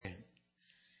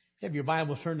Have your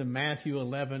Bibles turned to Matthew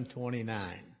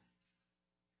 11:29.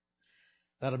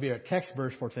 That'll be our text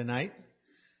verse for tonight.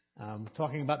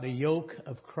 Talking about the yoke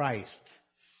of Christ.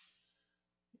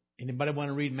 Anybody want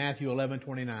to read Matthew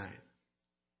 11:29?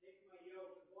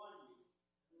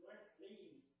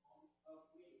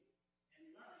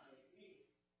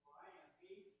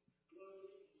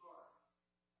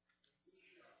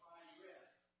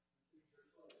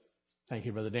 Thank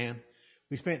you, Brother Dan.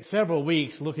 We spent several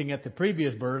weeks looking at the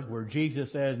previous verse where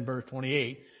Jesus said in verse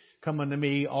 28, "Come unto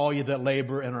me, all you that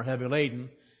labor and are heavy laden,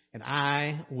 and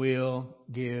I will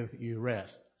give you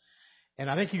rest." And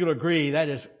I think you'll agree that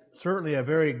is certainly a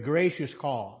very gracious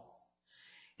call.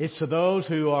 It's to those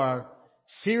who are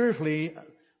seriously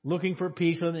looking for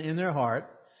peace in their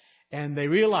heart, and they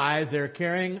realize they're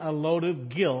carrying a load of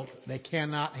guilt they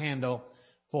cannot handle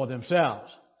for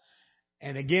themselves.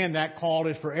 And again, that call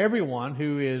is for everyone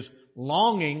who is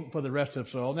longing for the rest of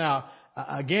the soul. Now,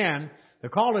 again, the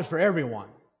call is for everyone,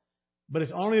 but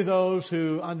it's only those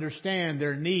who understand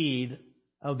their need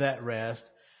of that rest,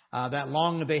 that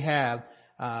longing that they have,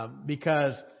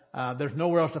 because there's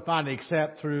nowhere else to find it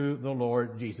except through the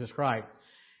Lord Jesus Christ.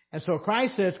 And so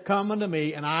Christ says, "Come unto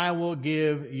me, and I will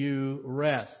give you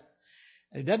rest."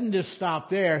 And it doesn't just stop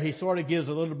there. He sort of gives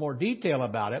a little more detail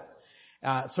about it.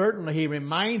 Certainly, he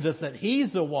reminds us that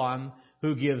he's the one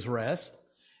who gives rest.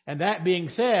 And that being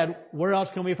said, where else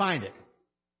can we find it?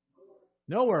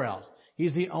 Nowhere else.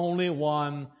 He's the only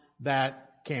one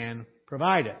that can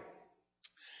provide it.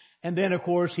 And then, of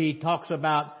course, he talks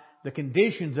about the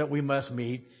conditions that we must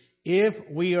meet if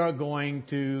we are going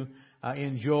to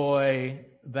enjoy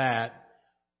that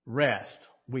rest.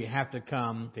 We have to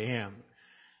come to him.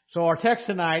 So our text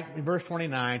tonight, in verse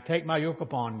 29, "Take my yoke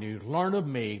upon you, learn of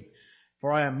me,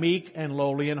 for I am meek and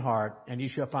lowly in heart, and you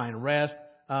shall find rest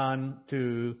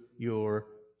unto your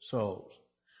souls."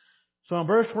 So in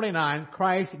verse 29,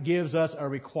 Christ gives us a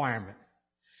requirement.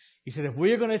 He said, if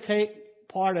we're going to take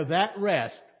part of that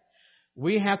rest,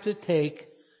 we have to take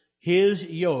his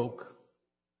yoke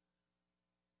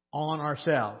on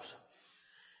ourselves.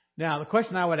 Now, the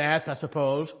question I would ask, I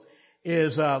suppose,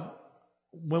 is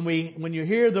when you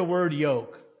hear the word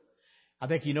yoke, I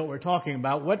think you know what we're talking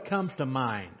about. What comes to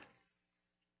mind?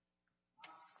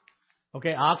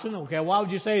 Okay, oxen. Okay, why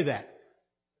would you say that?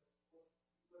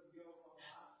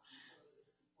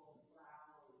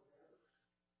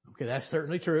 Okay, that's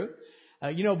certainly true.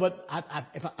 But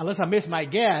unless I miss my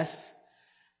guess,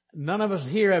 none of us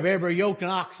here have ever yoked an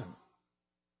oxen,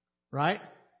 right?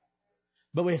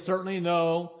 But we certainly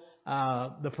know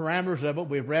the parameters of it.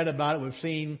 We've read about it. We've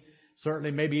seen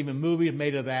certainly maybe even movies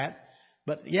made of that.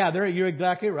 But yeah, you're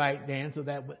exactly right, Dan. So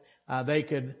that they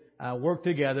could work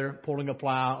together, pulling a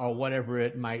plow or whatever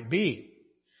it might be.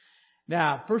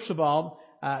 Now, first of all,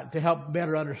 to help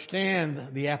better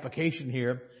understand the application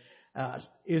here,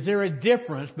 is there a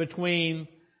difference between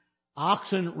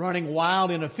oxen running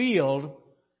wild in a field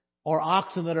or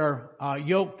oxen that are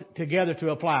yoked together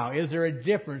to a plow? Is there a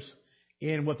difference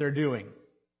in what they're doing?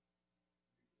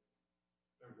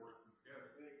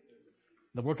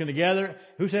 They're working together.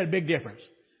 Who said big difference?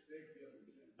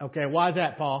 Okay, why is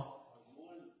that, Paul?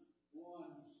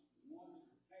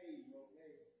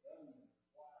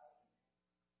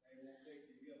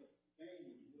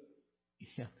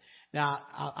 Now,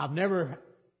 I've never.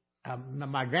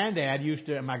 My granddad used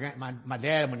to. My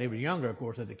dad, when he was younger, of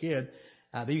course, as a kid,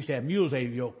 they used to have mules they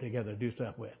yoked together to do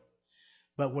stuff with.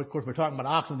 But of course, we're talking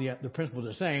about oxen. The principle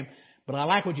is the same. But I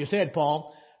like what you said,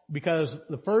 Paul, because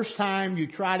the first time you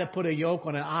try to put a yoke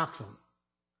on an oxen,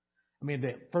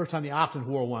 the first time the oxen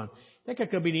wore one, think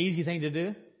that could be an easy thing to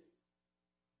do?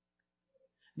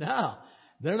 No.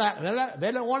 They're not,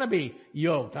 they don't want to be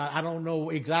yoked. I don't know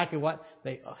exactly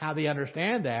how they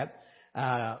understand that.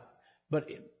 But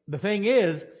the thing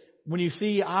is, when you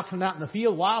see oxen out in the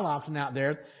field, wild oxen out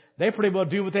there, they pretty well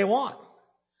do what they want.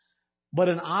 But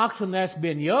an oxen that's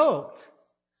been yoked,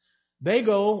 they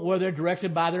go where they're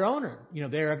directed by their owner.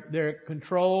 They're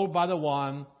controlled by the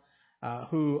one,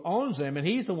 who owns them, and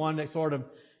he's the one that sort of,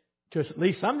 to at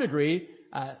least some degree,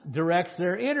 directs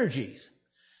their energies.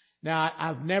 Now,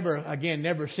 I've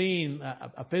never seen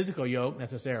a physical yoke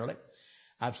necessarily.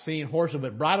 I've seen horses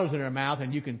with bridles in their mouth,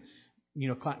 and you can,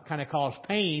 kind of cause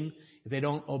pain if they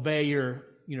don't obey your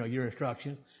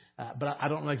instructions. But I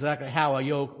don't know exactly how a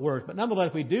yoke works. But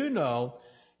nonetheless, we do know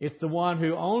it's the one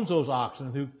who owns those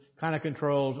oxen who kind of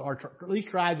controls or at least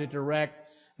tries to direct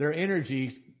their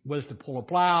energies, whether it's to pull a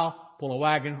plow, pull a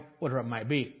wagon, whatever it might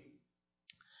be.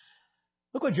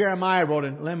 Look what Jeremiah wrote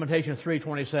in Lamentations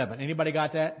 3:27. Anybody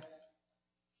got that?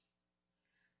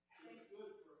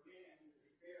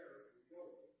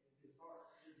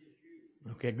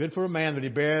 Okay, good for a man that he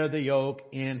bear the yoke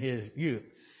in his youth.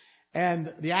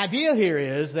 And the idea here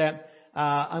is that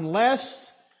unless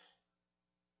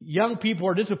young people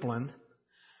are disciplined,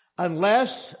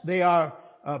 unless they are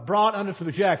brought under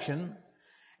subjection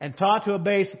and taught to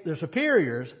obey their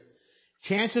superiors,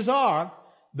 chances are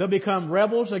they'll become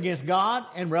rebels against God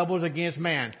and rebels against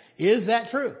man. Is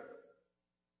that true?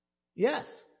 Yes.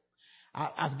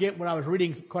 I forget when I was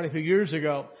reading quite a few years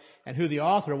ago and who the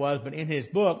author was, but in his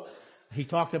book, he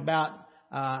talked about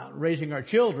raising our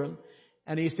children,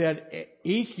 and he said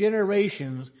each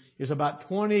generation is about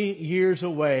 20 years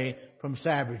away from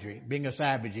savagery, being a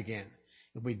savage again.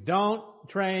 If we don't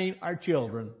train our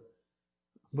children,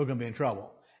 we're going to be in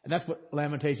trouble. And that's what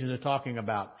Lamentations is talking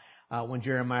about when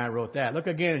Jeremiah wrote that. Look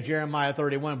again in Jeremiah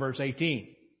 31, verse 18.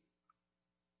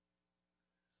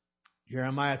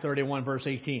 Jeremiah 31, verse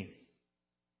 18.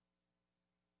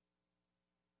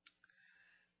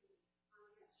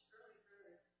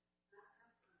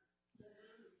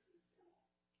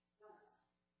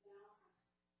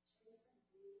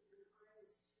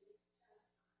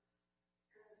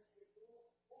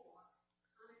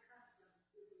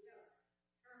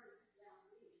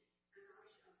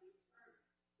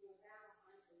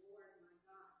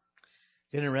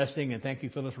 It's interesting, and thank you,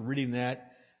 Phyllis, for reading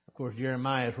that. Of course,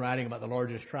 Jeremiah is writing about the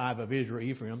largest tribe of Israel,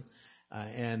 Ephraim,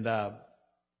 and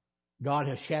God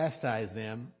has chastised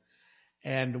them.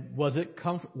 And was it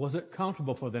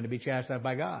comfortable for them to be chastised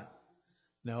by God?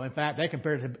 No. In fact, they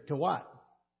compared it to what?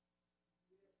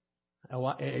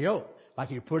 A yoke.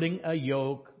 Like you're putting a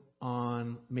yoke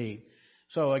on me.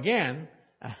 So again,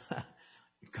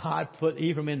 God put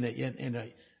Ephraim in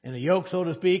the yoke, so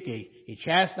to speak. He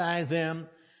chastised them.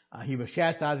 He was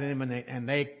chastising them, and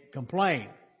they complained.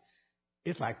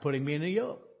 It's like putting me in a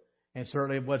yoke. And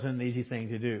certainly it wasn't an easy thing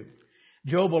to do.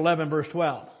 Job 11, verse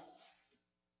 12.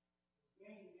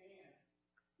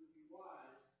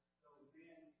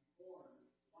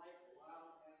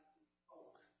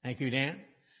 Thank you, Dan.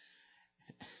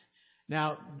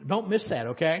 Now, don't miss that,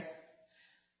 okay?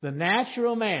 The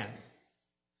natural man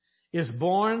is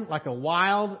born like a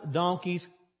wild donkey's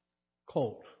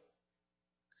colt.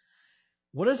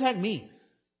 What does that mean?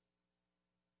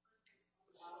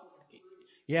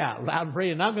 Yeah, loud and free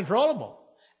and uncontrollable.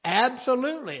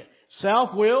 Absolutely.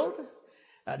 Self-willed,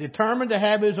 determined to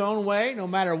have his own way no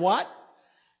matter what,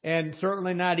 and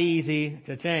certainly not easy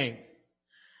to tame.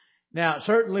 Now,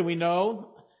 certainly we know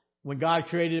when God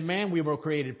created man, we were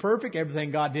created perfect.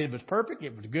 Everything God did was perfect.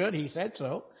 It was good. He said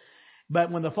so.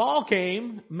 But when the fall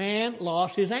came, man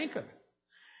lost his anchor.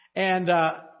 And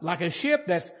like a ship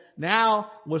that's now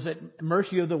was at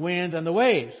mercy of the winds and the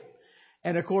waves.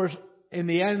 And of course, in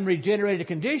the unregenerated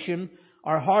condition,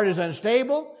 our heart is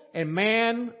unstable and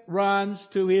man runs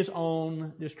to his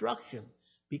own destruction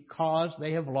because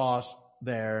they have lost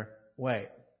their way.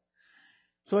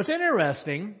 So it's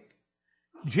interesting.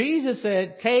 Jesus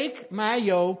said, "Take my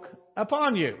yoke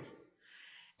upon you."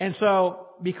 And so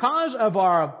because of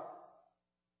our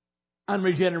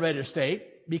unregenerated state,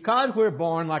 because we're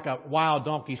born like a wild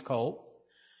donkey's colt,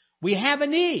 we have a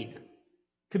need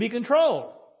to be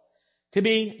controlled, to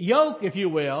be yoked, if you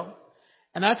will.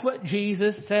 And that's what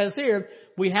Jesus says here.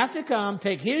 We have to come,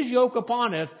 take his yoke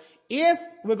upon us if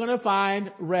we're going to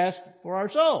find rest for our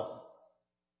soul.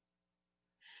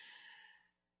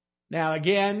 Now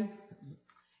again,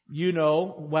 you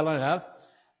know well enough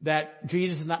that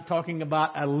Jesus is not talking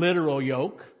about a literal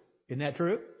yoke. Isn't that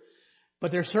true?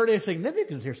 But there's certainly a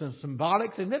significance here, some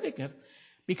symbolic significance,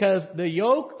 because the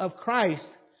yoke of Christ,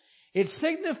 it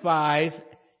signifies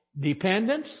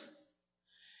dependence.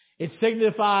 It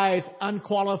signifies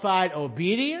unqualified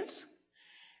obedience.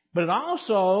 But it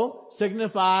also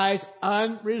signifies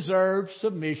unreserved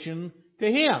submission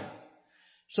to him.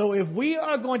 So if we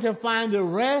are going to find the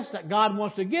rest that God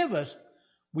wants to give us,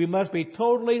 we must be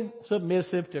totally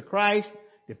submissive to Christ,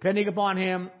 depending upon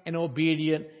him, and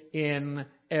obedient in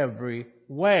every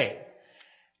way.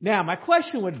 Now, my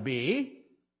question would be,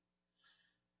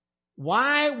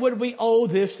 why would we owe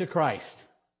this to Christ?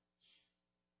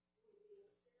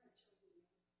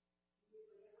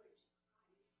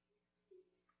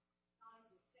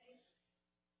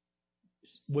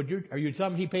 Are you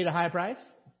telling me he paid a high price?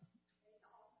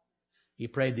 He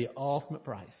paid the ultimate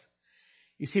price.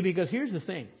 You see, because here's the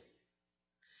thing.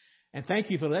 And thank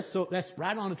you for that. So that's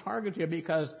right on the target here,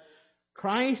 because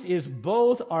Christ is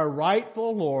both our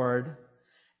rightful Lord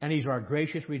and he's our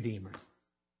gracious Redeemer.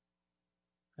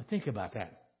 Now think about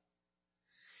that.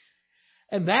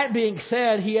 And that being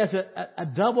said, he has a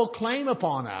double claim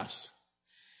upon us,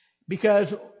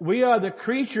 because we are the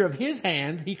creature of his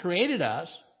hand. He created us.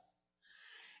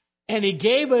 And he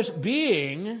gave us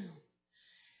being,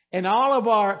 And all of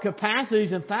our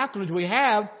capacities and faculties we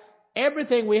have,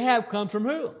 everything we have comes from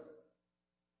who?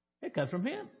 It comes from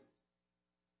Him.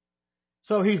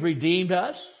 So He's redeemed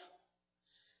us.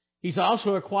 He's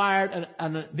also acquired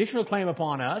an additional claim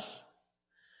upon us.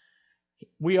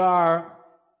 We are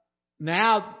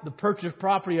now the purchased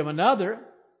property of another.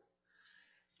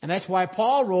 And that's why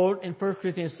Paul wrote in 1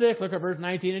 Corinthians 6, look at verse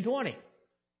 19 and 20.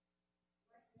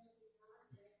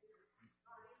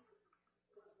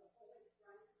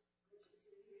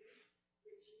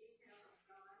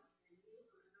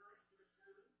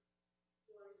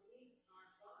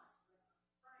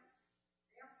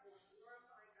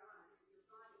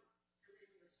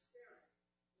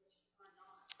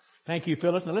 Thank you,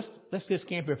 Phyllis. Now let's just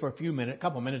camp here for a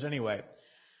couple of minutes anyway.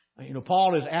 You know,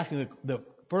 Paul is asking the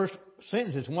first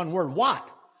sentence is one word, what?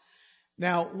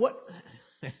 Now, what?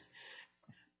 I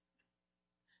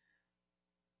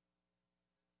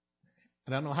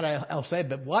don't know how to say it,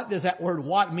 but what does that word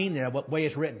what mean there, what way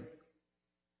it's written?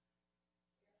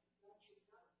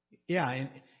 Yeah,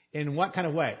 in what kind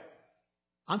of way?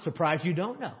 I'm surprised you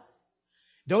don't know.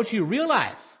 Don't you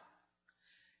realize?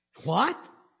 What?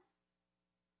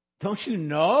 Don't you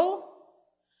know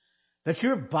that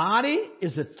your body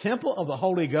is the temple of the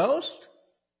Holy Ghost?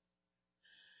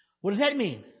 What does that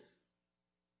mean?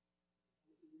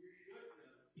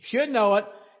 You should know it.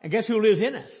 And guess who lives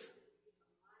in us?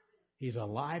 He's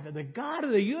alive. And the God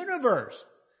of the universe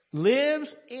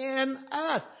lives in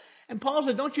us. And Paul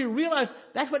said, don't you realize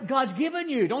that's what God's given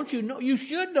you? Don't you know? You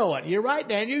should know it. You're right,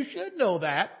 Dan. You should know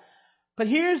that. But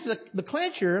here's the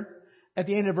clincher at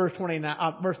the end of verse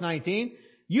 19.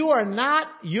 You are not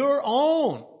your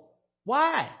own.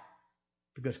 Why?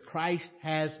 Because Christ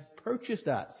has purchased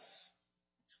us.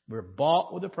 We're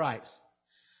bought with a price.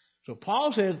 So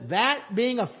Paul says that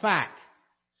being a fact,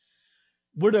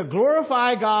 we're to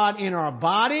glorify God in our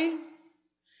body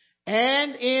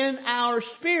and in our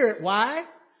spirit. Why?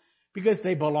 Because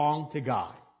they belong to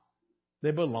God.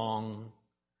 They belong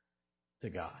to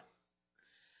God.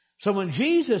 So when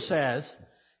Jesus says,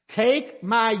 take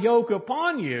my yoke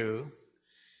upon you,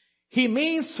 He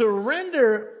means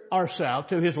surrender ourselves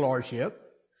to His lordship,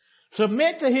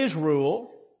 submit to His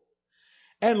rule,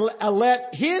 and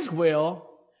let His will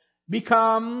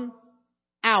become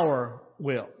our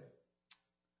will.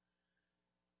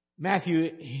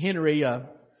 Matthew Henry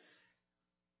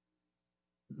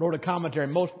wrote a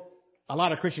commentary. A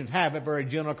lot of Christians have a very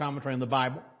general commentary on the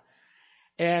Bible.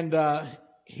 And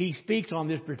he speaks on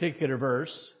this particular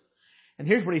verse. And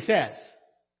here's what he says.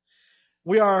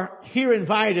 We are here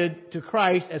invited to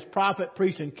Christ as prophet,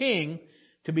 priest, and king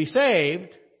to be saved.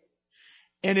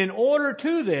 And in order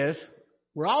to this,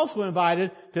 we're also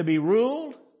invited to be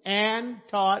ruled and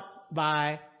taught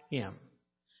by Him.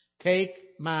 Take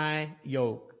my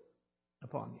yoke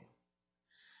upon you.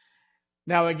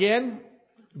 Now again,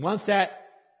 once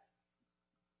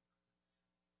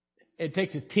it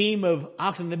takes a team of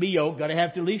oxen to be yoked, got to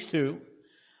have at least two.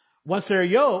 Once they're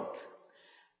yoked,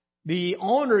 the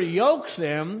owner yokes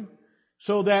them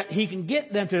so that he can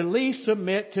get them to at least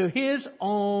submit to his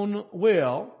own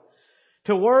will,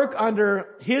 to work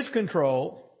under his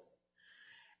control.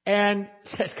 And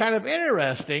it's kind of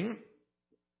interesting.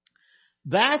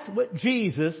 That's what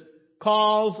Jesus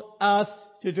calls us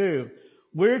to do.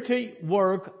 We're to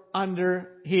work under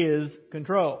His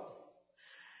control.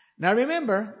 Now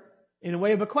remember, in a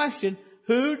way of a question,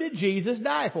 who did Jesus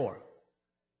die for?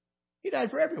 He died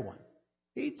for everyone.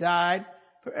 He died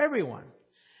for everyone.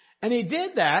 And He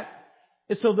did that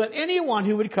so that anyone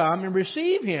who would come and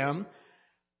receive Him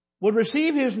would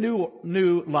receive His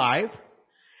new life.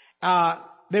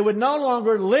 They would no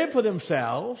longer live for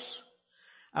themselves,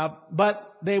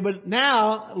 but they would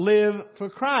now live for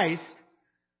Christ,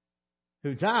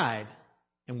 who died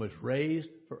and was raised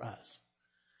for us.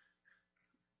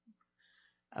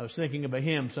 I was thinking of a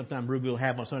hymn sometime Ruby will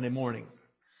have on Sunday morning.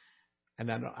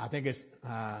 And I think it's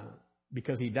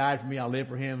because He died for me, I'll live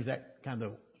for Him. Is that kind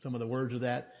of some of the words of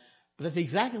that? But that's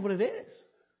exactly what it is.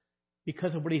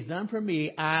 Because of what He's done for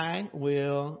me, I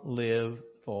will live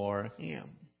for Him.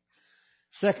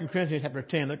 2 Corinthians chapter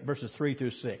 10, look verses 3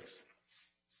 through 6.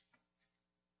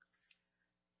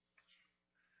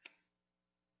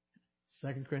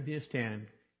 2 Corinthians 10,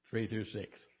 3 through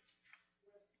 6.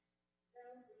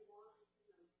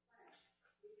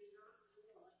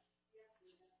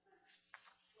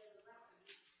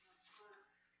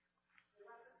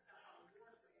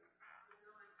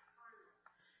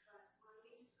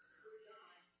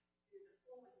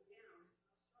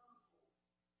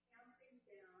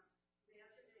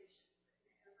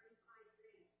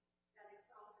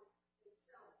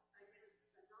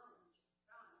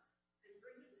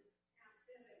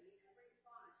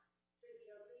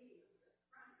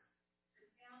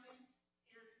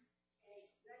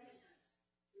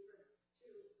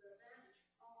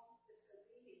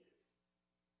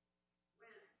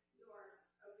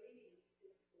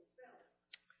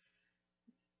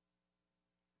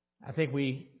 I think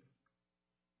we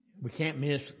can't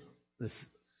miss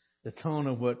the tone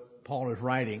of what Paul is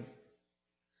writing.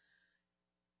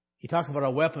 He talks about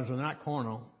our weapons are not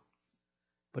carnal,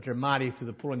 but they're mighty through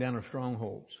the pulling down of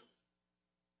strongholds.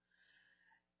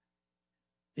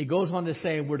 He goes on to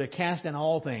say we're to cast down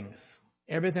all things,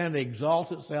 everything that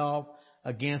exalts itself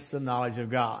against the knowledge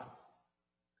of God.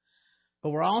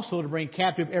 But we're also to bring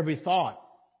captive every thought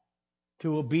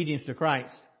to obedience to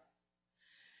Christ.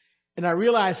 And I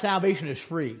realize salvation is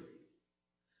free.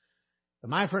 But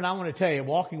my friend, I want to tell you,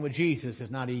 walking with Jesus is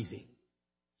not easy.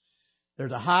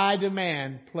 There's a high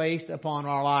demand placed upon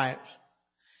our lives.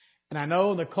 And I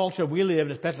know in the culture we live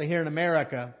in, especially here in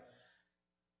America,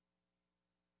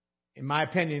 in my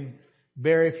opinion,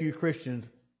 very few Christians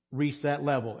reach that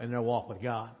level in their walk with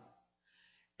God.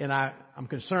 And I'm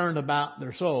concerned about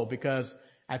their soul because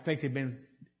I think they've been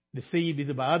deceived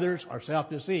either by others or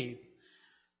self-deceived.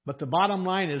 But the bottom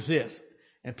line is this,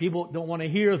 and people don't want to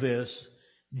hear this: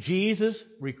 Jesus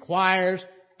requires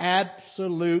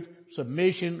absolute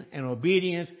submission and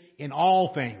obedience in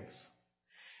all things.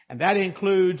 And that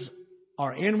includes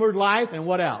our inward life and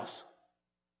what else?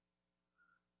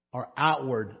 Our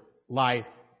outward life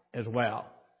as well.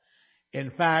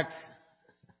 In fact,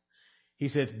 he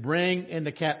says, bring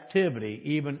into captivity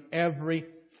even every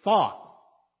thought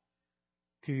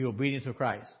to the obedience of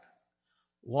Christ.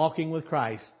 Walking with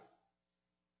Christ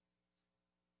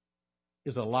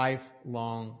is a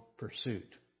lifelong pursuit.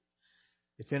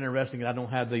 It's interesting that I don't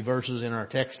have the verses in our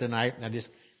text tonight, and I just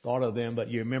thought of them, but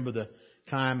you remember the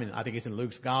time, and I think it's in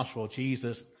Luke's Gospel,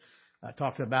 Jesus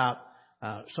talked about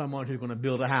someone who's going to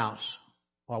build a house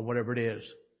or whatever it is.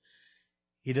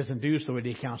 He doesn't do so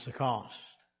until he counts the cost.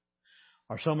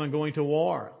 Or someone going to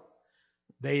war.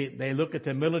 They look at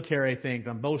the military things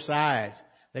on both sides.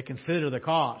 They consider the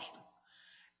cost.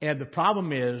 And the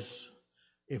problem is,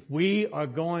 if we are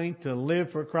going to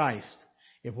live for Christ,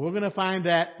 if we're going to find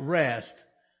that rest,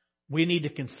 we need to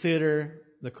consider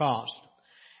the cost.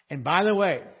 And by the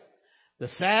way, the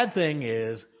sad thing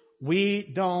is we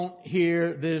don't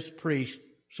hear this preached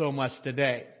so much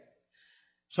today.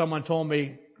 Someone told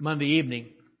me Monday evening,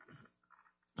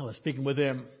 I was speaking with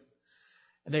them,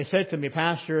 and they said to me,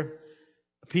 Pastor,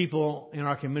 people in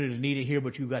our community need to hear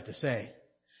what you've got to say.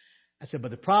 I said,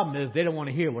 but the problem is they don't want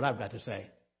to hear what I've got to say.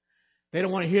 They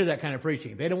don't want to hear that kind of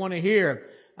preaching. They don't want to hear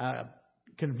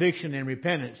conviction and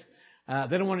repentance.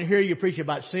 They don't want to hear you preach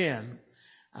about sin.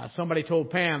 Somebody told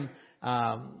Pam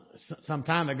some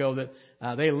time ago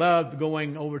that they loved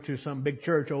going over to some big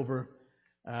church over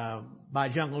by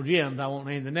Jungle Gyms. I won't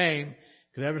name the name,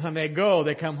 because every time they go,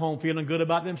 they come home feeling good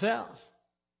about themselves.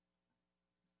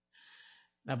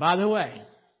 Now, by the way,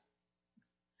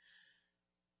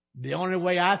 the only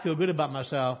way I feel good about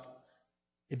myself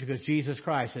is because Jesus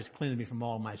Christ has cleansed me from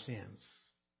all my sins.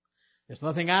 It's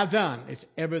nothing I've done. It's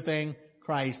everything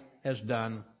Christ has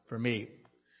done for me.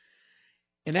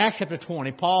 In Acts chapter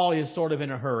 20, Paul is sort of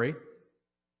in a hurry.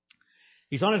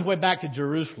 He's on his way back to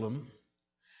Jerusalem.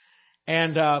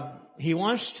 And he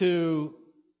wants to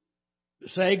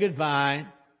say goodbye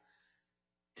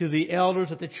to the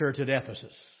elders at the church at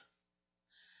Ephesus.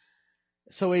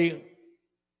 So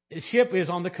his ship is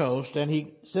on the coast, and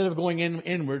instead of going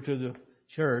inward to the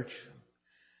church,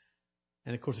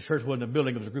 and of course the church wasn't a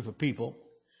building, it was a group of people,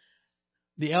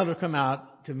 the elders come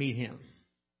out to meet him.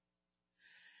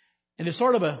 And it's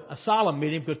sort of a solemn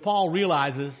meeting, because Paul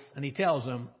realizes, and he tells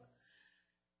them,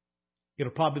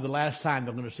 it'll probably be the last time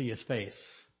they're going to see his face.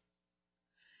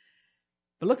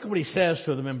 But look at what he says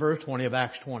to them in verse 20 of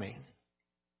Acts 20.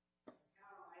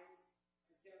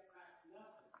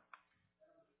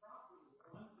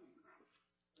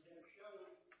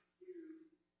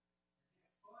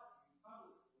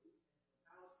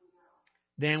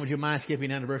 Dan, would you mind skipping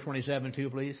down to verse 27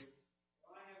 too, please?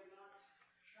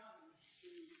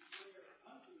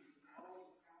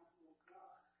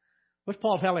 What's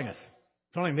Paul telling us?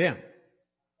 Telling them.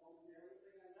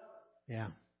 Yeah.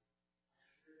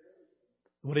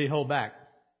 What did he hold back?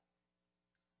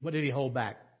 What did he hold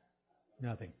back?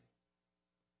 Nothing.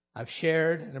 I've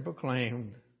shared and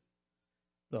proclaimed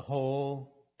the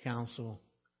whole counsel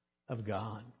of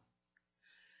God.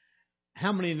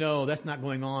 How many know that's not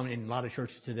going on in a lot of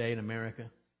churches today in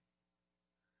America?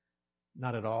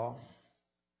 Not at all.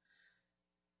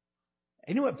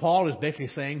 You know what Paul is basically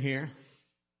saying here?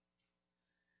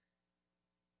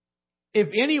 If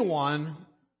anyone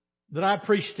that I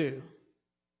preach to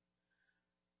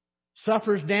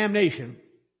suffers damnation,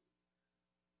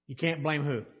 you can't blame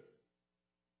who?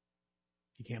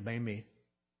 You can't blame me.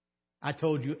 I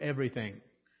told you everything.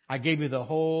 I gave you the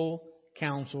whole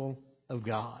counsel of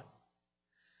God.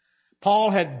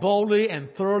 Paul had boldly and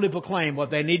thoroughly proclaimed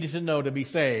what they needed to know to be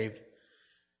saved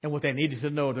and what they needed to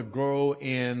know to grow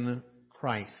in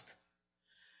Christ.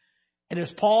 And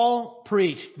as Paul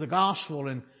preached the gospel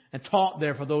and taught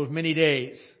there for those many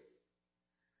days,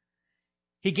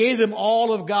 he gave them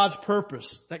all of God's purpose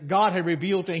that God had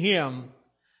revealed to him.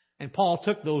 And Paul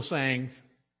took those things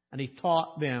and he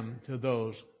taught them to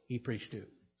those he preached to.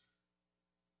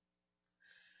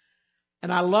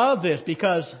 And I love this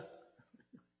because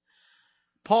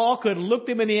Paul could look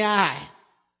them in the eye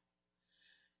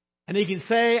and he can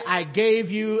say, I gave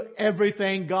you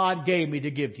everything God gave me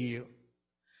to give to you.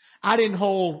 I didn't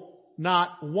hold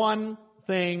not one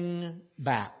thing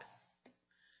back.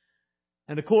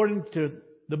 And according to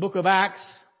the book of Acts,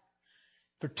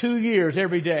 for 2 years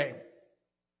every day,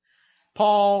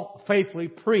 Paul faithfully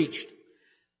preached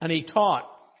and he taught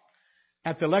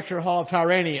at the lecture hall of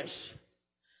Tyrannus.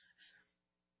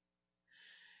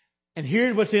 And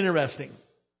here's what's interesting.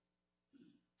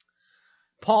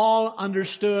 Paul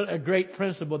understood a great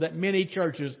principle that many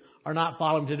churches are not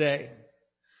following today.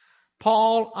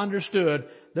 Paul understood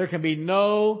there can be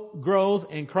no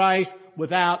growth in Christ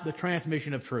without the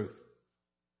transmission of truth.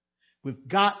 We've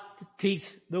got to teach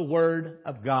the Word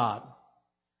of God.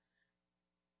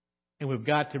 And we've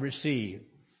got to receive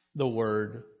the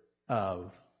Word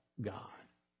of God.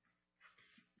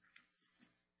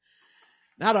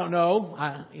 Now, I don't know.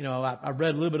 I've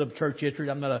read a little bit of church history.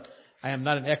 I am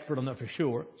not an expert on that for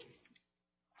sure.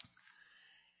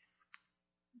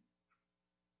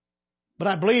 But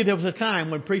I believe there was a time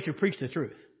when preachers preached the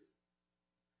truth.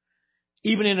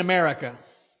 Even in America.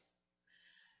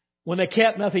 When they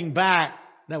kept nothing back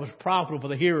that was profitable for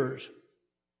the hearers.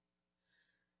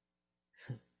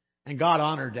 And God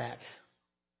honored that.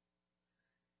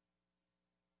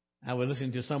 I was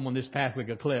listening to someone this past week,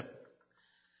 a clip.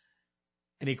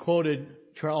 And he quoted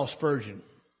Charles Spurgeon.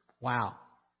 Wow.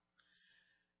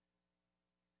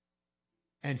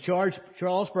 And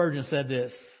Charles Spurgeon said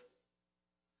this.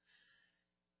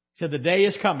 He said, the day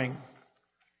is coming,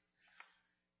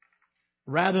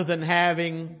 rather than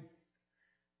having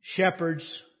shepherds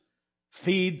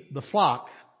feed the flock,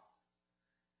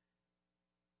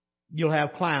 you'll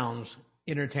have clowns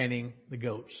entertaining the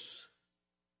goats.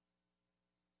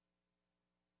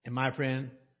 And my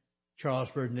friend, Charles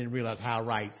Spurgeon didn't realize how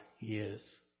right he is.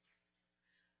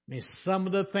 I mean, some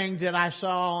of the things that I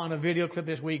saw on a video clip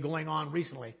this week going on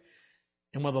recently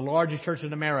in one of the largest churches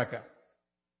in America.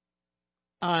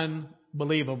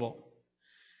 Unbelievable.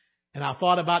 And I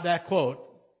thought about that quote.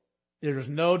 There is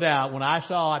no doubt when I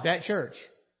saw at that church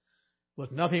was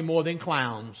nothing more than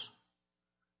clowns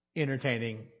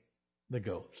entertaining the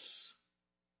goats.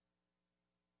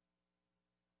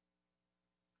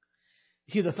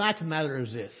 See, the fact of the matter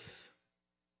is this.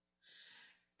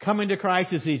 Coming to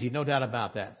Christ is easy, no doubt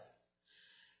about that.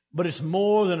 But it's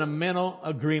more than a mental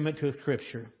agreement to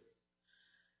Scripture.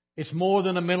 It's more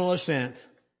than a mental assent.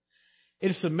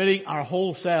 It's submitting our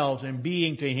whole selves and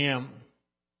being to Him.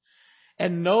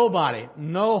 And nobody,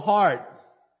 no heart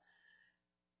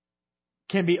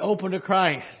can be open to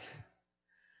Christ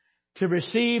to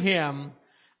receive Him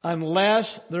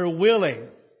unless they're willing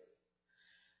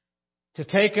to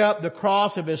take up the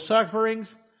cross of His sufferings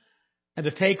and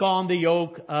to take on the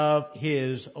yoke of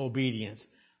His obedience.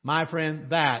 My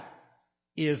friend, that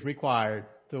is required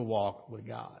to walk with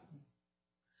God.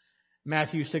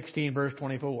 Matthew 16, verse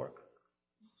 24.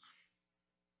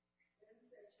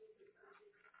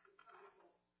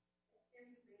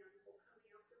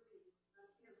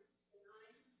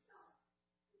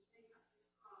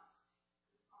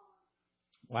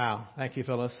 Wow. Thank you,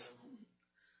 Phyllis.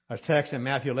 Our text in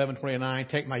Matthew 11:29,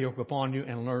 take my yoke upon you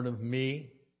and learn of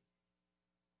me.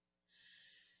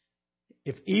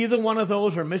 If either one of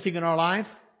those are missing in our life,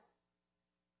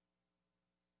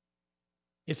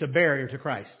 it's a barrier to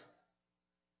Christ.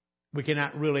 We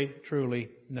cannot really, truly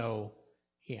know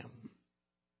Him.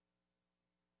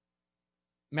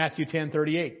 Matthew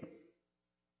 10:38.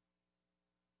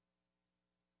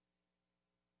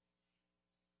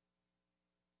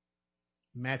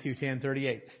 Matthew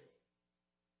 10:38.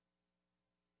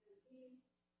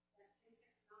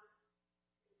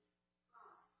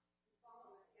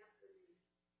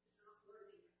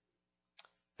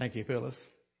 Thank you, Phyllis.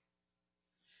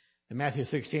 In Matthew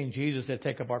 16, Jesus said,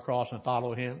 take up our cross and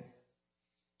follow Him.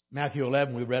 Matthew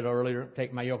 11, we read earlier,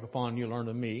 take my yoke upon you, learn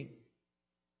of me.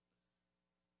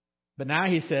 But now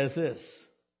He says this.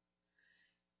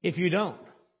 If you don't,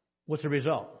 what's the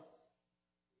result?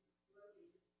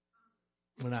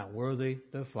 We're not worthy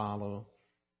to follow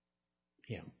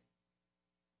Him.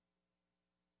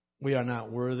 We are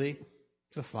not worthy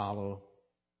to follow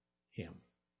Him.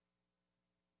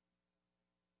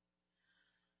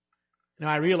 Now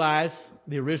I realize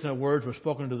the original words were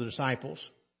spoken to the disciples,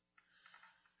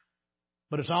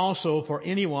 but it's also for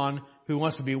anyone who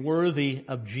wants to be worthy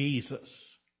of Jesus.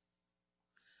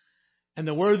 And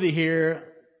the worthy here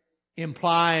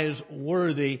implies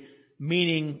worthy,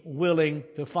 meaning willing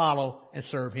to follow and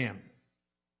serve Him.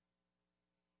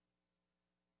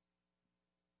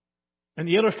 And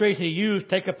the illustration he used,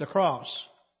 take up the cross.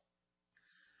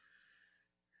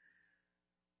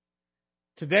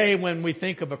 Today, when we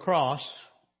think of a cross,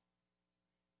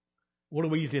 what do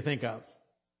we usually think of?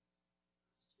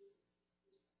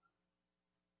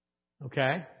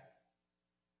 Okay?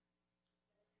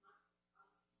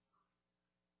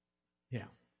 Yeah.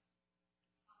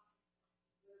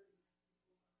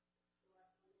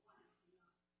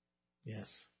 Yes.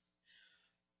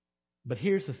 But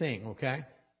here's the thing, okay?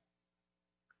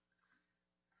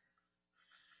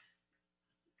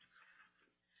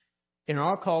 In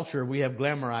our culture, we have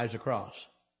glamorized the cross.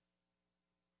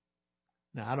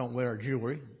 Now, I don't wear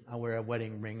jewelry. I wear a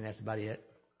wedding ring. That's about it.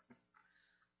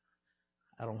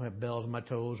 I don't have bells in my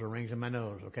toes or rings in my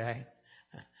nose, okay?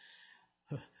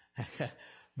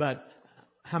 But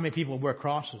how many people wear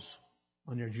crosses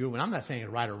on their jewelry? And I'm not saying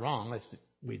it's right or wrong.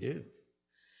 We do.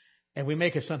 And we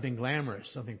make it something glamorous,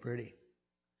 something pretty.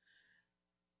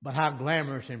 But how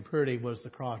glamorous and pretty was the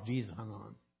cross Jesus hung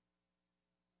on?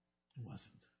 It wasn't.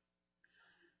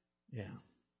 Yeah.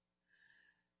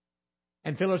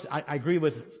 And Phyllis, I agree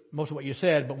with most of what you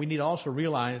said, but we need to also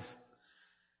realize,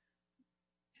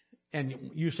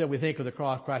 and you said we think of the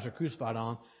cross Christ was crucified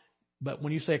on, but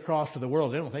when you say cross to the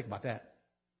world, they don't think about that.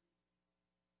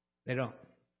 They don't.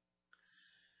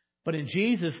 But in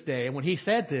Jesus' day, when he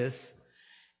said this,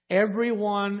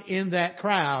 everyone in that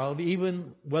crowd,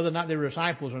 even whether or not they were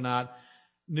disciples or not,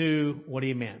 knew what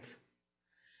he meant.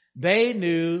 They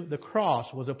knew the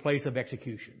cross was a place of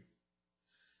execution.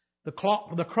 The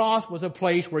cross was a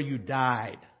place where you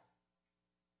died.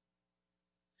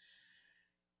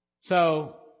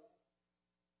 So,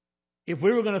 if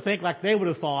we were going to think like they would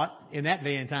have thought in that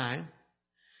day and time,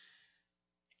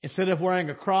 instead of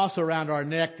wearing a cross around our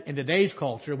neck in today's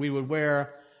culture, we would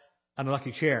wear an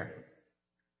electric chair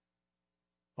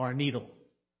or a needle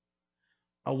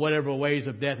or whatever ways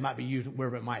of death might be used,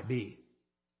 wherever it might be.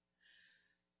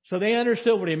 So they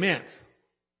understood what he meant.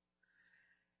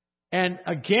 And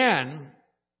again,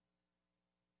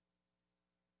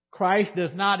 Christ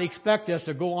does not expect us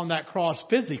to go on that cross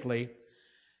physically,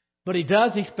 but he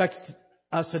does expect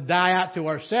us to die out to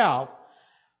ourselves.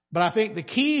 But I think the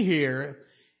key here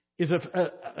is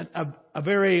a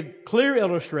very clear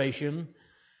illustration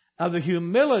of the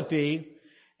humility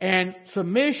and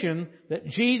submission that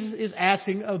Jesus is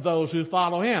asking of those who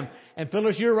follow him. And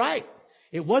Phyllis, you're right.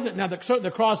 It wasn't, now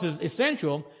the cross is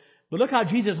essential, but look how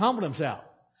Jesus humbled himself.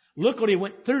 Look what he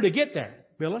went through to get there,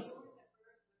 Phyllis.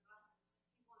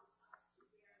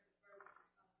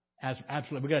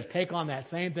 Absolutely. We've got to take on that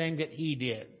same thing that he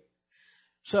did.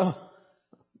 So,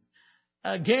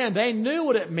 again, they knew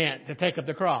what it meant to take up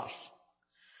the cross.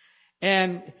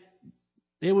 And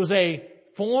it was a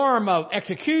form of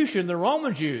execution the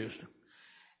Romans used.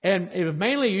 And it was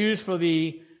mainly used for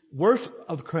the worst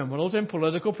of criminals and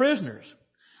political prisoners.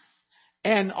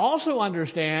 And also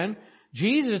understand,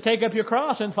 Jesus, take up your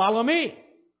cross and follow me.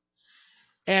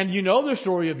 And you know the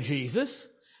story of Jesus.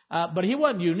 But he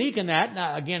wasn't unique in that.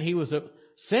 Now, again, he was a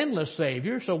sinless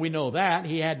Savior, so we know that.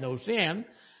 He had no sin.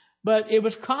 But it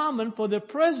was common for the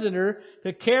prisoner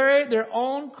to carry their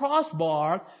own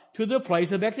crossbar to the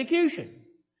place of execution.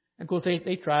 And of course,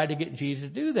 they tried to get Jesus to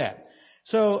do that.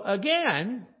 So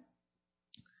again,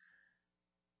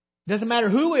 doesn't matter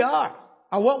who we are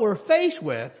or what we're faced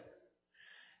with,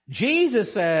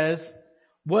 Jesus says,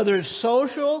 whether it's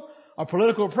social or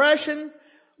political oppression,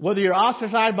 whether you're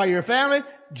ostracized by your family,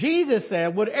 Jesus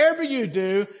said, whatever you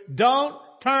do, don't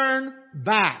turn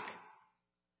back.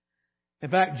 In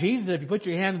fact, Jesus said, if you put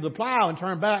your hand to the plow and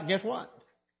turn back, guess what?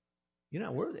 You're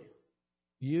not worthy.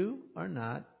 You are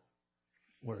not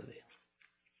worthy.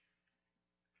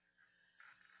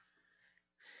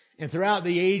 And throughout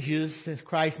the ages, since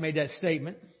Christ made that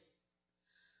statement,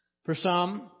 for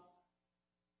some,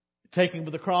 taking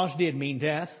up the cross did mean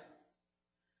death.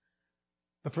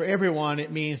 But for everyone,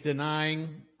 it means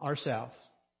denying ourselves.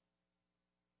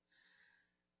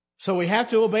 So we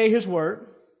have to obey his word,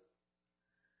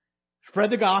 spread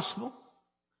the gospel,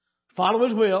 follow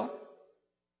his will,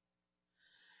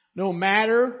 no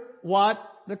matter what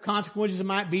the consequences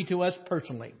might be to us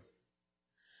personally.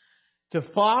 To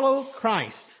follow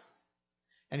Christ,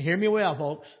 and hear me well,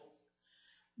 folks,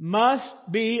 must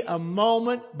be a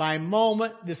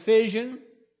moment-by-moment decision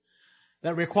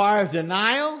that requires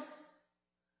denial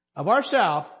of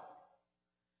ourselves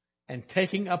and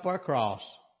taking up our cross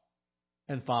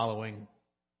and following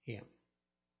Him.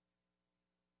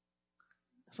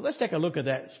 So let's take a look at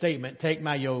that statement, take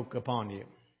my yoke upon you.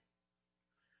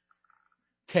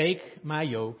 Take my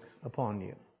yoke upon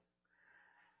you.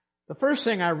 The first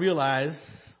thing I realize,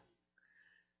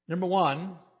 number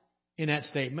one, in that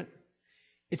statement,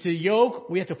 it's a yoke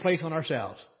we have to place on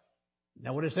ourselves. Isn't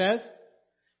that what it says?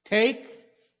 Take.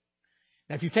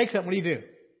 Now, if you take something, what do you do?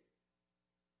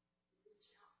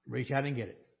 Reach out and get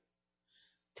it.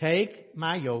 Take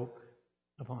my yoke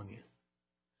upon you.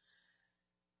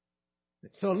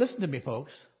 So listen to me,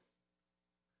 folks.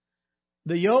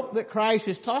 The yoke that Christ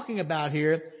is talking about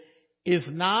here is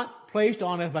not placed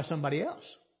on us by somebody else.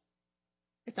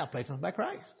 It's not placed on us by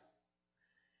Christ.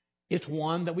 It's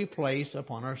one that we place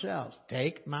upon ourselves.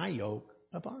 Take my yoke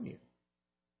upon you.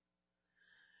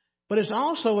 But it's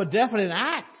also a definite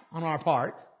act on our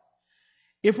part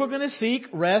if we're going to seek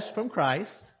rest from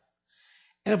Christ.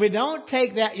 And if we don't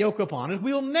take that yoke upon us,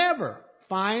 we'll never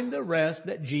find the rest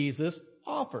that Jesus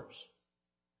offers.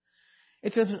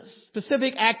 It's a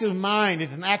specific act of mind.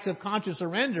 It's an act of conscious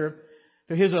surrender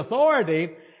to His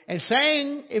authority and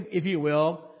saying, if you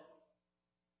will,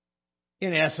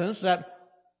 in essence, that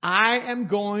I am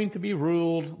going to be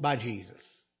ruled by Jesus.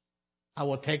 I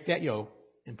will take that yoke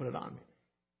and put it on me.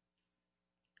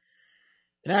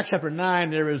 In Acts chapter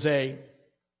 9, there is a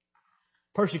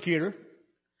persecutor.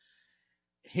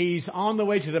 He's on the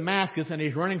way to Damascus and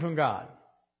he's running from God.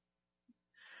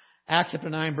 Acts chapter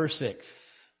 9, verse 6.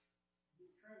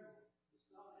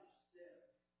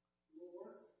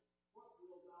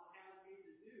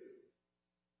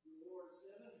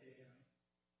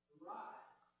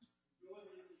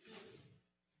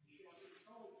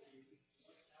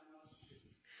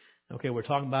 Okay, we're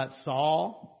talking about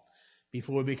Saul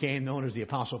before he became known as the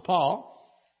Apostle Paul.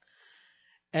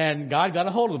 And God got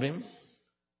a hold of him.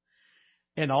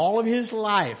 And all of his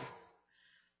life,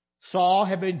 Saul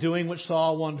had been doing what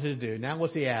Saul wanted to do. Now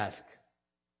what's he ask?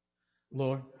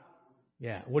 Lord,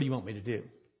 what do you want me to do?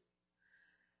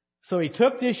 So he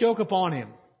took this yoke upon him.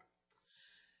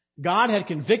 God had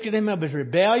convicted him of his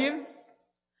rebellion.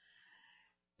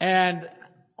 And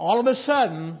all of a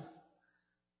sudden,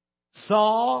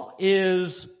 Saul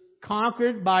is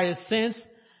conquered by a sense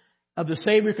of the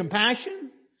Savior's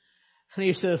compassion. And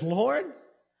he says, Lord,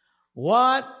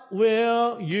 what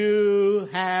will you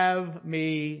have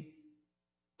me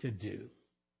to do?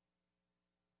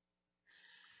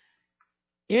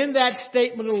 In that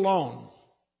statement alone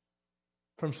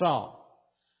from Saul,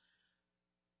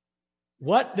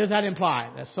 what does that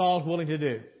imply that Saul's willing to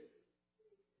do?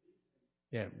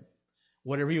 Yeah,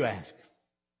 whatever you ask.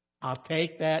 I'll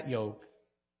take that yoke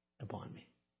upon me.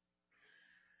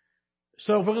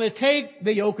 So if we're going to take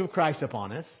the yoke of Christ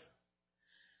upon us,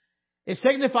 it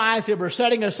signifies that we're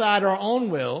setting aside our own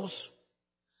wills.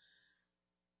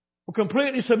 We're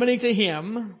completely submitting to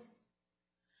Him.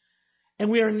 And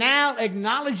we are now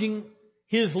acknowledging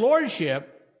His Lordship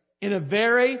in a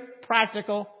very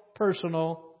practical,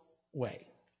 personal way.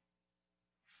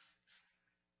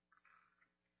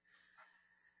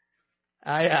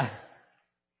 I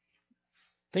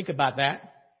think about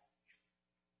that.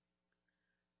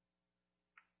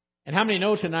 And how many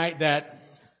know tonight that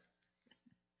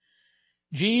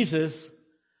Jesus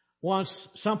wants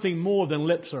something more than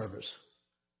lip service?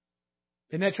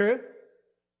 Isn't that true?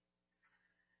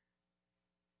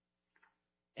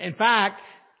 In fact,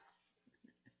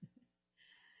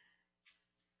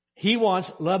 He wants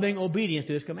loving obedience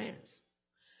to His commands.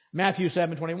 Matthew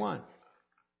 7:21.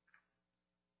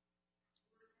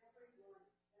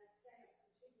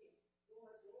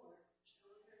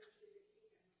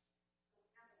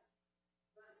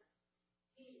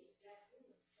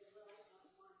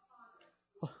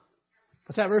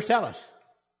 What's that verse tell us?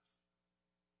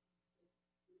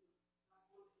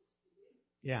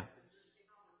 Yeah.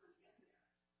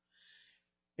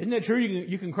 Isn't it true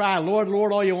you can cry, Lord,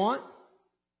 Lord, all you want?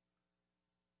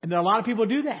 And there are a lot of people who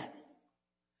do that.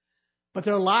 But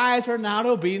their lives are not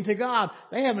obedient to God.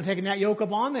 They haven't taken that yoke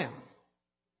upon them.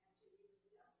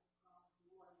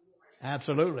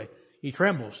 Absolutely. He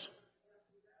trembles.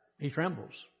 He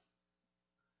trembles.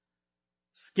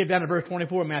 Skip down to verse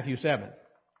 24 of Matthew 7.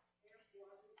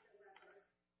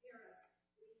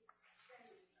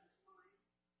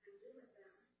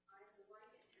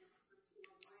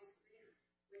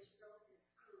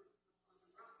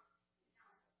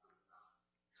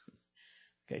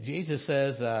 Okay, Jesus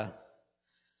says,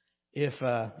 if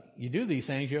you do these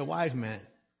things, you're a wise man.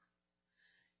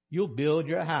 You'll build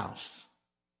your house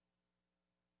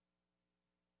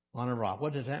on a rock.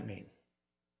 What does that mean?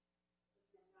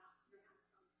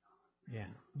 Yeah.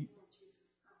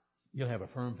 you'll have a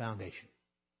firm foundation.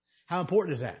 How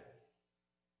important is that?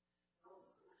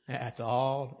 That's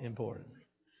all important.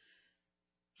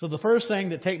 So the first thing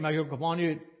that take my yoke upon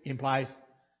you implies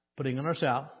putting on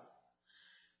ourselves.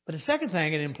 But the second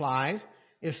thing it implies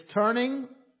is turning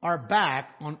our back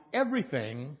on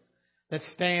everything that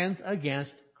stands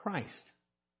against Christ.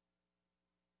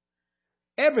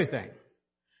 Everything.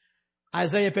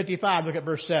 Isaiah 55, look at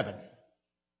verse 7.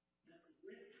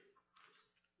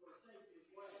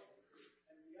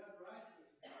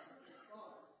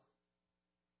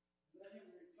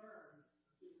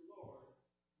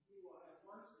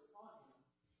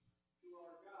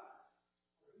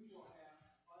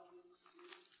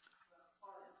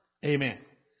 Amen.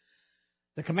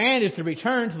 The command is to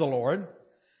return to the Lord,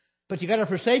 but you got to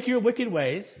forsake your wicked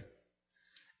ways,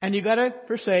 and you got to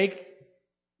forsake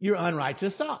your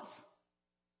unrighteous thoughts.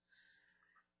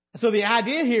 So the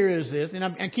idea here is this,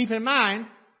 and keep in mind,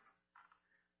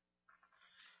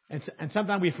 and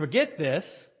sometimes we forget this,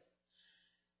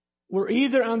 we're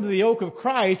either under the yoke of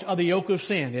Christ or the yoke of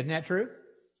sin. Isn't that true?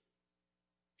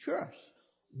 Sure.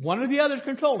 One or the other is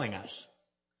controlling us.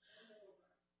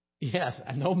 Yes,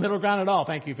 no middle ground at all.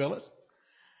 Thank you, Phyllis.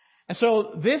 And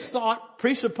so this thought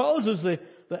presupposes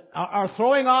our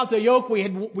throwing off the yoke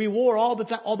we wore all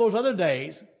those other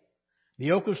days. The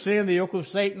yoke of sin, the yoke of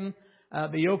Satan,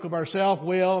 the yoke of our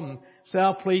self-will and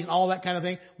self-pleasing, all that kind of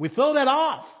thing. We throw that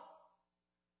off.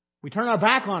 We turn our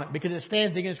back on it because it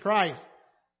stands against Christ.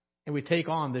 And we take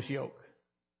on this yoke.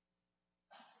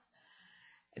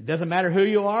 It doesn't matter who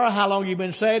you are or how long you've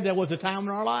been saved. There was a time in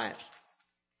our lives,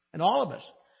 and all of us,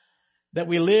 that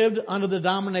we lived under the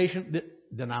domination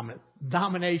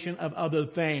of other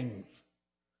things.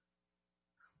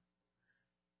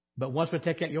 But once we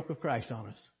take that yoke of Christ on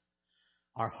us,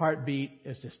 our heartbeat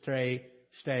is to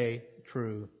stay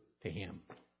true to Him.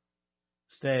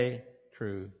 Stay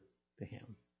true to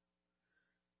Him.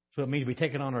 So it means we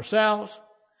take it on ourselves.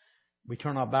 We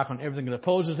turn our back on everything that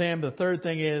opposes Him. The third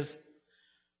thing is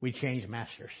we change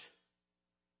masters.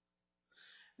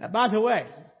 Now, by the way,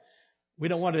 we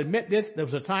don't want to admit this. There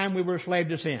was a time we were a slave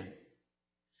to sin.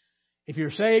 If you're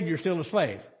saved, you're still a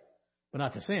slave, but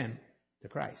not to sin, to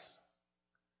Christ.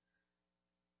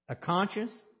 A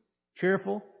conscious,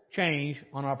 cheerful change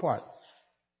on our part.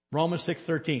 Romans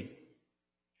 6:13.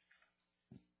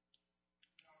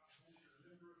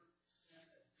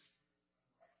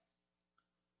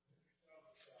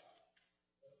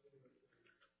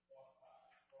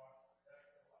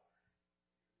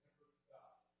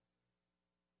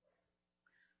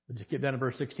 Would you skip down to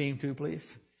verse 16 too, please?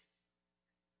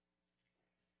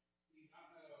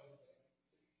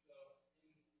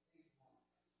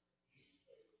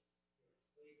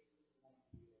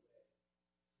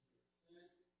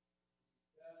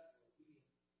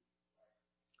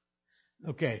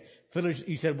 Okay. Phyllis,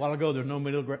 you said a while ago there's no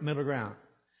middle ground.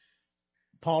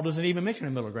 Paul doesn't even mention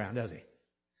a middle ground, does he? He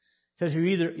says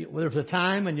there was a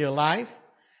time in your life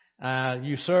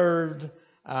you served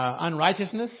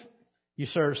unrighteousness, you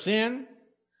served sin,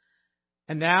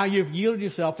 and now you've yielded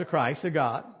yourself to Christ, to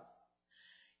God.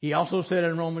 He also said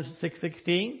in Romans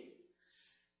 6:16,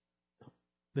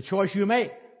 the choice you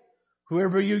make,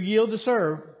 whoever you yield to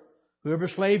serve, whoever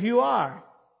slave you are,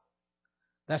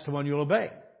 that's the one you'll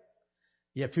obey.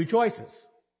 You have two choices.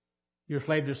 You're a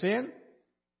slave to sin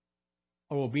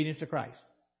or obedience to Christ.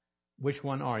 Which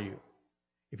one are you?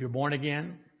 If you're born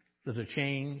again, there's a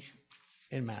change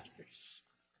in masters.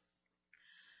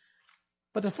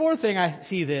 But the fourth thing I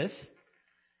see this,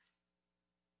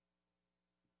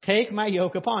 take my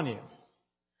yoke upon you.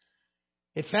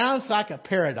 It sounds like a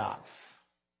paradox.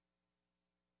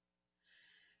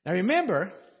 Now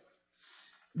remember,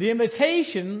 the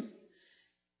invitation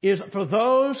is for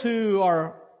those who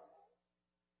are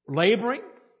laboring,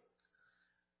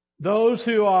 those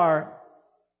who are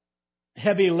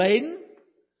heavy laden.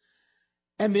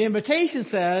 And the invitation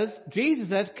says, Jesus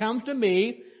says, come to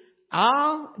me,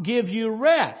 I'll give you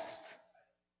rest.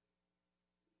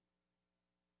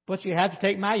 But you have to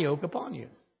take my yoke upon you.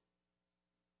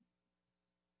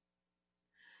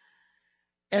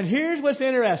 And here's what's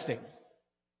interesting.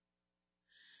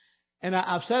 And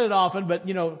I've said it often, but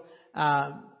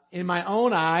in my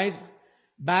own eyes,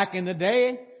 back in the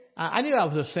day, I knew I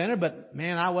was a sinner, but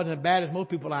man, I wasn't as bad as most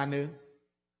people I knew.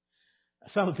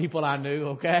 Some of the people I knew,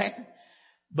 okay?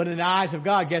 But in the eyes of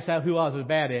God, guess who I was as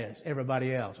bad as?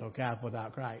 Everybody else, okay,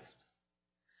 without Christ.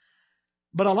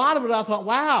 But a lot of it I thought,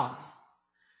 wow,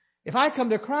 if I come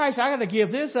to Christ, I got to give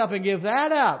this up and give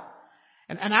that up.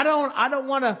 And I don't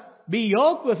want to be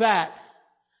yoked with that,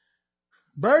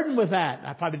 burdened with that.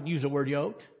 I probably didn't use the word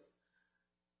yoked.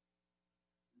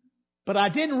 But I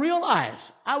didn't realize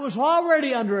I was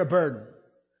already under a burden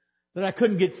that I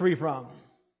couldn't get free from.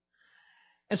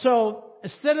 And so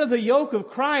instead of the yoke of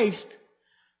Christ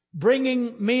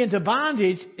bringing me into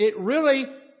bondage, it really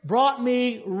brought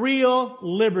me real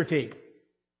liberty.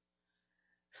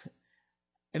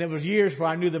 And it was years before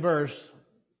I knew the verse.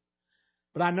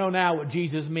 But I know now what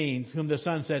Jesus means, whom the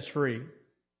Son sets free. It's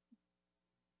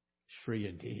free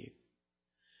indeed.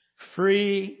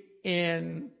 Free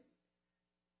indeed.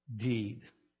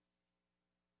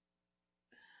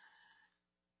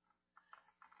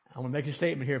 I want to make a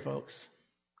statement here, folks.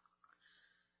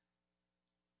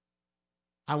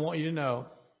 I want you to know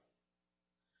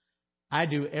I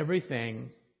do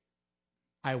everything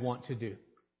I want to do.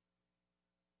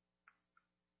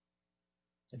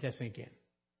 Let that sink in.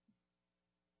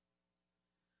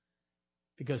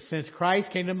 Because since Christ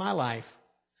came into my life,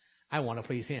 I want to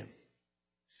please Him.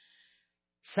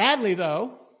 Sadly,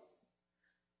 though,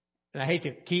 and I hate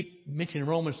to keep mentioning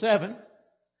Romans 7,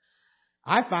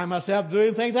 I find myself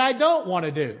doing things I don't want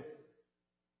to do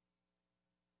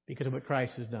because of what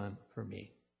Christ has done for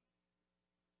me.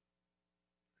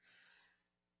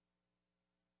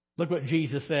 Look what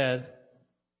Jesus says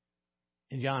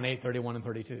in John 8:31 and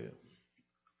 32.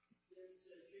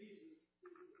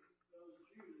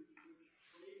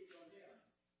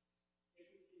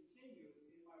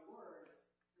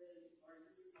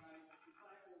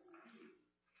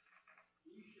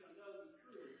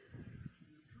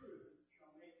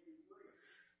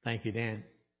 Thank you, Dan.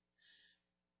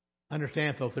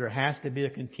 Understand, folks, there has to be a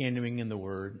continuing in the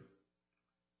Word.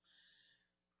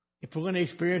 If we're going to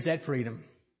experience that freedom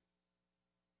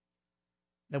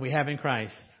that we have in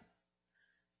Christ,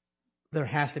 there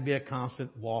has to be a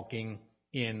constant walking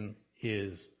in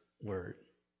His Word.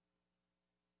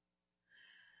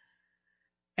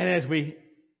 And as we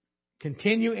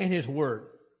continue in His Word,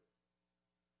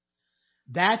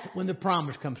 that's when the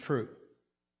promise comes true.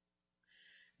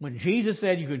 When Jesus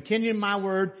said, you continue in my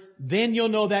word, then you'll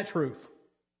know that truth.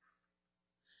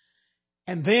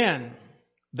 And then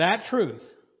that truth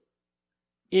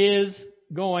is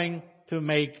going to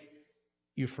make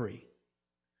you free.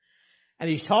 And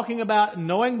He's talking about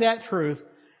knowing that truth,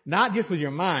 not just with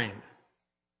your mind,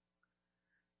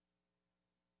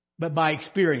 but by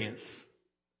experience.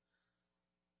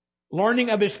 Learning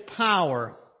of His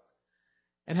power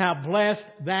and how blessed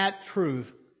that truth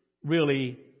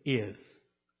really is.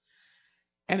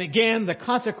 And again, the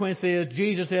consequence is,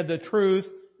 Jesus said, the truth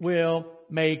will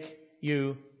make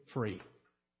you free.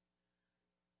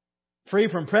 Free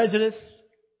from prejudice,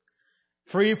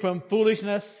 free from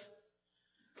foolishness,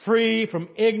 free from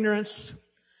ignorance,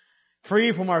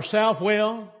 free from our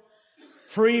self-will,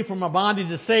 free from our bondage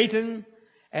to Satan,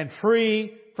 and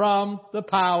free from the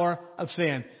power of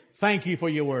sin. Thank you for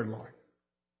your word, Lord.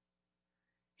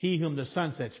 He whom the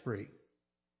Son sets free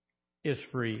is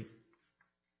free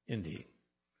indeed.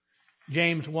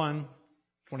 James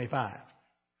 1:25.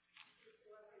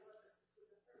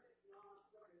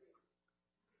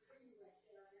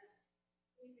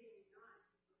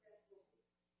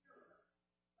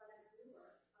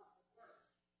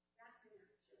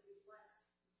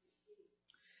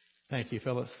 Thank you,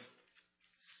 Phyllis.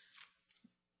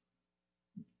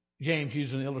 James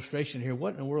uses an illustration here.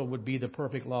 What in the world would be the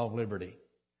perfect law of liberty?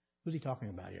 Who's he talking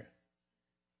about here?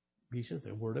 He says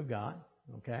the Word of God.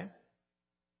 Okay?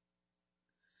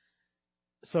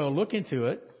 So look into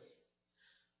it.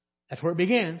 That's where it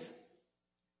begins.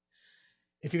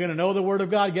 If you're going to know the Word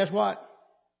of God, guess what?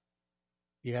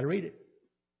 You got to read it.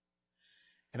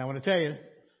 And I want to tell you,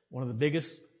 one of the biggest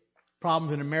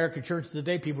problems in American churches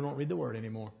today, people don't read the Word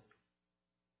anymore.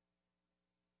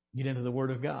 Get into the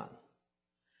Word of God.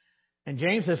 And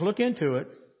James says, look into it,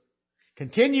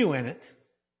 continue in it,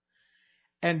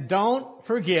 and don't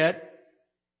forget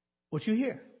what you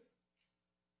hear.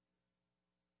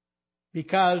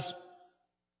 Because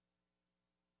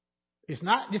it's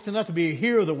not just enough to be a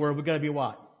hearer of the Word, we've got to be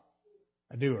what?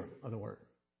 A doer of the Word.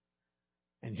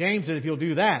 And James said, if you'll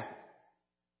do that,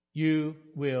 you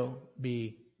will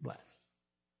be blessed.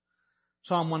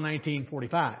 Psalm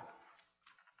 119:45.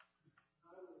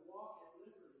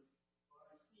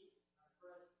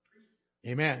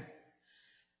 Amen.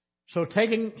 So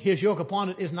taking His yoke upon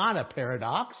it is not a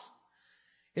paradox.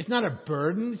 It's not a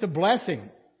burden. It's a blessing.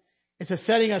 It's a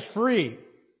setting us free.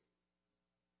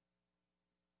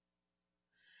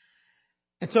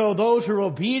 And so those who are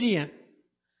obedient,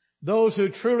 those who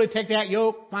truly take that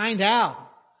yoke, find out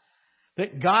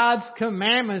that God's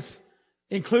commandments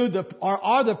include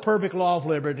are the perfect law of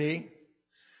liberty.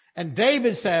 And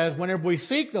David says, whenever we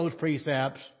seek those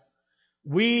precepts,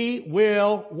 we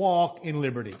will walk in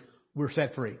liberty. We're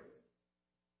set free.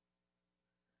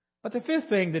 But the fifth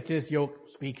thing that this yoke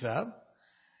speaks of,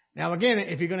 now again,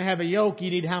 if you're going to have a yoke, you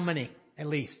need how many? At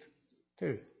least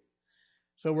two.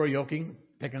 So we're taking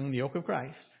on the yoke of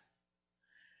Christ.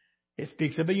 It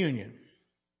speaks of a union.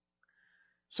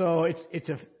 So it's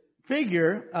a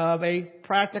figure of a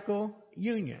practical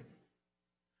union.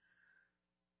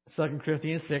 2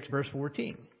 Corinthians 6, verse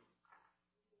 14.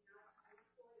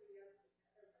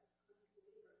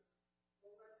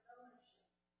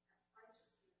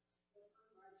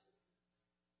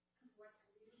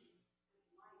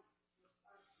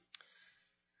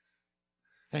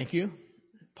 Thank you.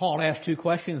 Paul asked two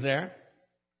questions there.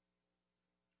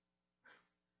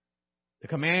 The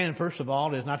command, first of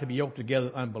all, is not to be yoked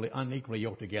together, unequally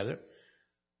yoked together.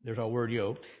 There's our word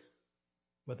yoked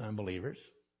with unbelievers.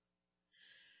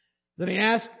 Then he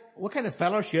asked, what kind of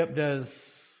fellowship does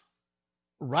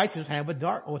righteousness have with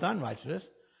unrighteousness?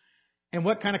 And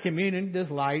what kind of communion does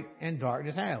light and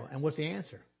darkness have? And what's the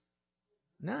answer?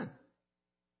 None.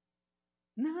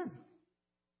 None.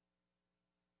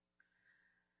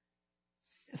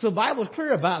 So the Bible is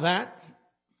clear about that.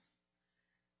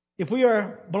 If we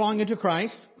are belonging to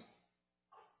Christ,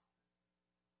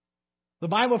 the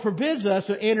Bible forbids us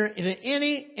to enter into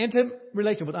any intimate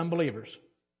relationship with unbelievers.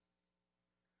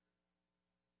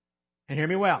 And hear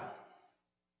me well.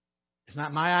 It's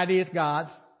not my idea, it's God's.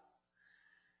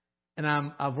 And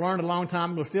I've learned a long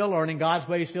time ago, still learning, God's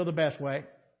way is still the best way.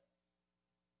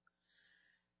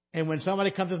 And when somebody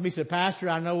comes to me and says, Pastor,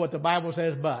 I know what the Bible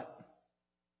says, but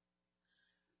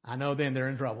I know then they're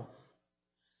in trouble.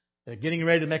 They're getting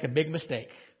ready to make a big mistake.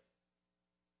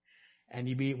 And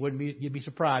you'd be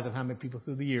surprised at how many people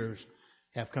through the years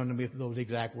have come to me with those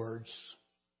exact words.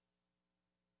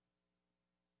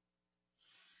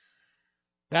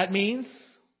 That means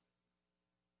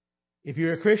if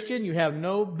you're a Christian, you have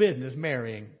no business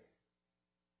marrying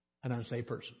an unsaved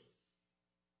person.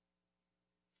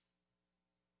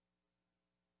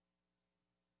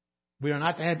 We are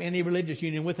not to have any religious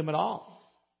union with them at all.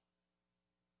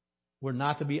 We're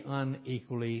not to be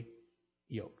unequally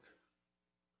yoked.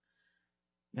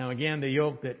 Now again, the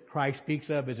yoke that Christ speaks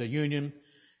of is a union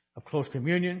of close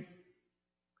communion.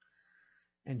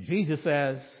 And Jesus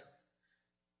says,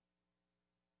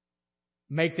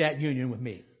 make that union with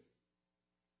me,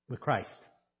 with Christ.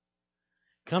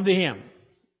 Come to Him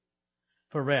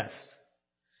for rest.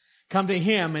 Come to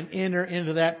Him and enter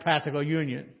into that practical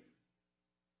union.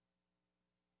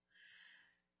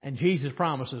 And Jesus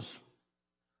promises,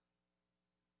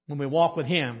 when we walk with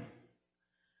Him,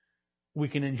 we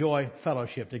can enjoy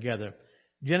fellowship together.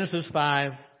 Genesis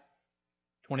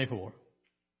 5:24.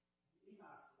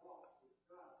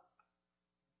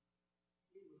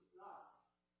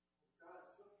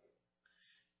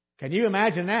 Can you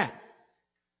imagine that?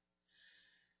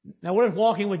 Now, what does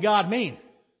walking with God mean? It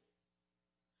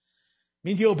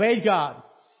means you obeyed God.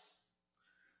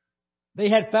 They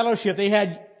had fellowship. They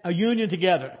had a union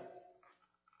together.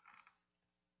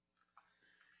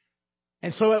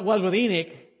 And so it was with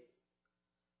Enoch,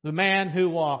 the man who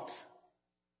walked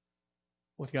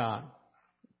with God.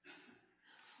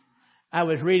 I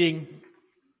was reading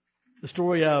the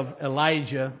story of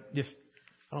Elijah, I don't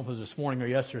know if it was this morning or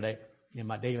yesterday, in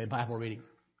my daily Bible reading.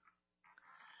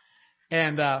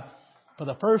 And for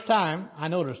the first time, I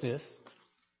noticed this.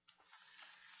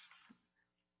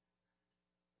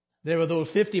 There were those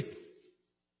 50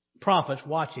 prophets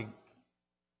watching.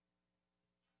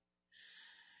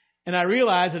 And I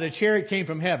realized that a chariot came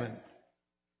from heaven.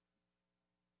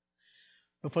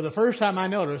 But for the first time I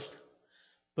noticed,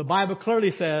 the Bible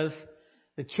clearly says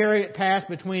the chariot passed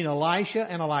between Elisha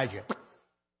and Elijah.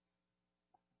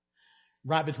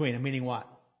 Right between them, meaning what?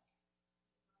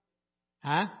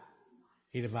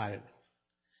 He divided.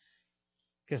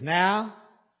 Because now,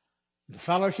 the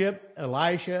fellowship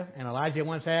Elisha and Elijah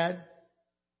once had,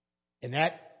 in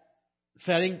that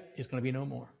setting, is going to be no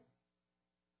more.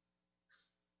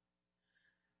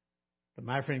 But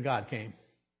my friend, God came.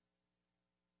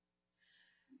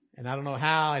 And I don't know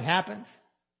how it happened.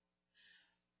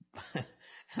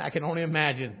 I can only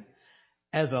imagine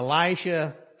as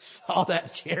Elisha saw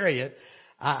that chariot.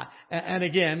 And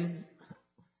again,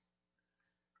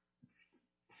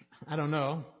 I don't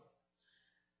know.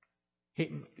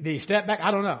 Did he step back?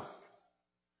 I don't know.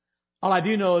 All I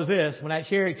do know is this. When that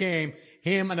chariot came,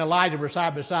 him and Elijah were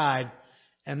side by side.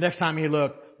 And next time he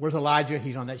looked, where's Elijah?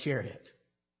 He's on that chariot.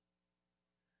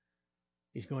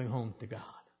 He's going home to God.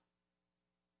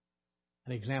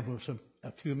 An example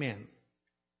of two men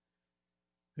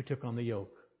who took on the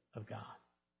yoke of God.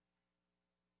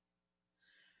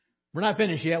 We're not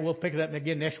finished yet. We'll pick it up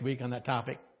again next week on that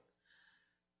topic.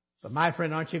 But my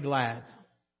friend, aren't you glad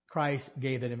Christ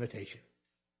gave that invitation?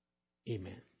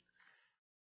 Amen.